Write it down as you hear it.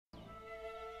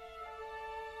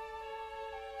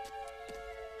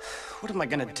What am I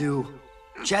gonna do?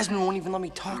 Jasmine won't even let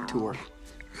me talk to her.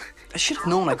 I should have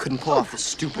known I couldn't pull off this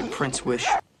stupid prince wish.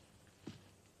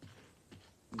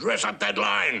 Dress up that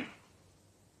line.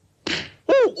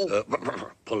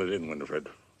 Pull it in, Winifred.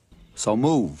 So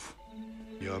move.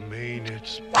 You mean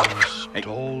it's been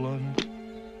stolen?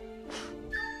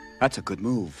 That's a good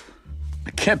move.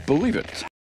 I can't believe it.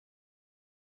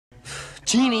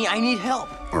 Jeannie, I need help.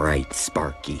 All right,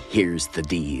 Sparky, here's the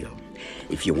deal.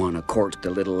 If you want to court the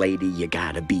little lady, you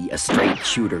gotta be a straight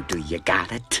shooter. Do you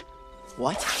got it?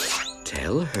 What?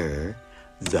 Tell her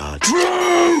the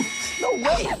truth! No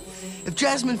way! If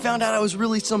Jasmine found out I was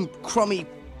really some crummy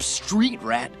street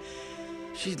rat,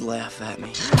 she'd laugh at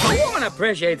me. A woman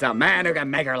appreciates a man who can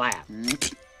make her laugh.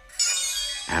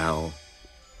 Al,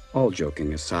 all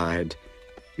joking aside,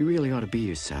 you really ought to be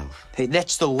yourself. Hey,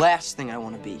 that's the last thing I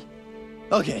want to be.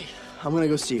 Okay, I'm gonna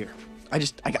go see her. I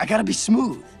gotta be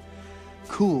smooth,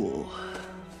 cool,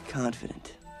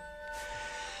 confident.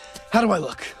 How do I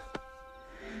look?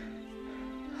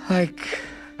 Like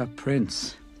a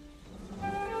prince.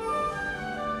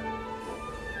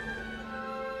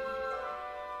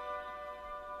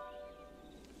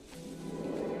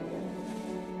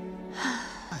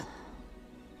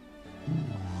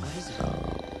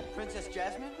 Princess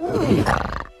Jasmine?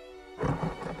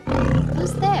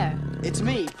 Who's there? It's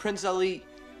me, Prince Ali.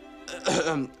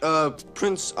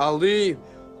 Prince Ali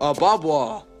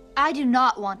Babwa. I do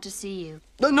not want to see you.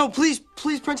 No, please,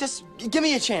 Princess, give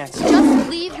me a chance. Just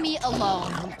leave me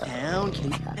alone. Down,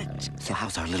 kitty. So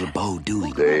how's our little beau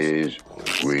doing? Days,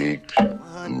 weeks,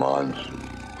 months,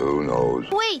 who knows?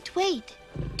 Wait.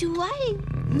 Do I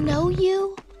know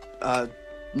you?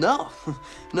 No.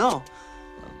 No.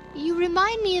 You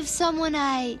remind me of someone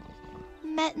I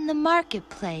met in the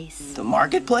marketplace. The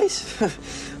marketplace?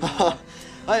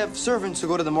 I have servants who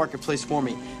go to the marketplace for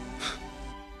me.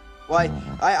 Why,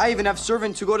 I even have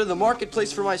servants who go to the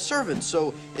marketplace for my servants,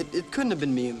 so it couldn't have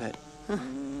been me you met.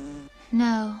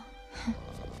 No.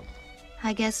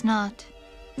 I guess not.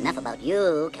 Enough about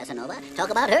you, Casanova. Talk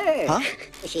about her. Huh?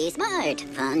 She's smart,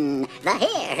 fun, the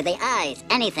hair, the eyes,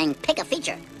 anything. Pick a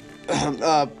feature.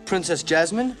 Princess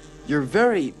Jasmine, you're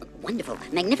very... Wonderful,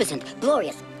 magnificent,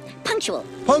 glorious, punctual.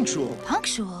 punctual.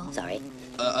 Punctual? Sorry.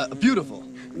 Beautiful.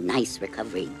 Nice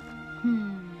recovery.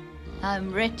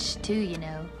 I'm rich too, you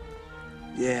know.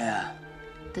 Yeah,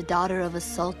 The daughter of a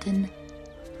sultan.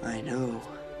 I know.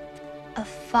 A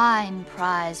fine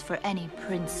prize for any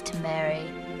prince to marry.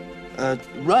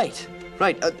 Right.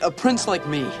 A prince like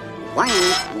me. Warning.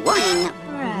 Right.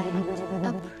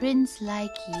 A prince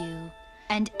like you.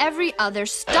 And every other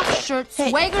stuffed shirt,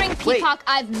 swaggering peacock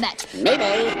I've met.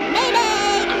 Mayday.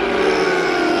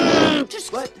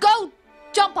 Just What? go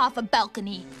jump off a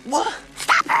balcony. What?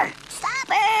 Stop her.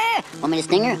 Want me to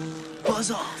sting her? Buzz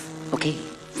off. Okay,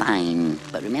 fine.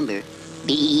 But remember,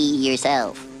 be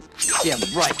yourself. Yeah,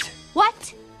 right.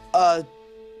 What?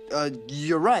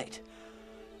 You're right.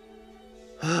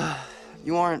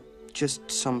 You aren't just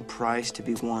some prize to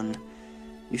be won.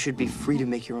 You should be free to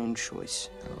make your own choice.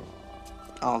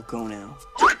 I'll go now.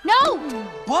 No!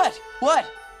 What?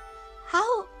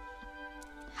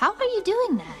 How are you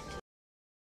doing that?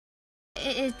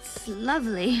 It's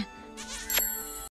lovely.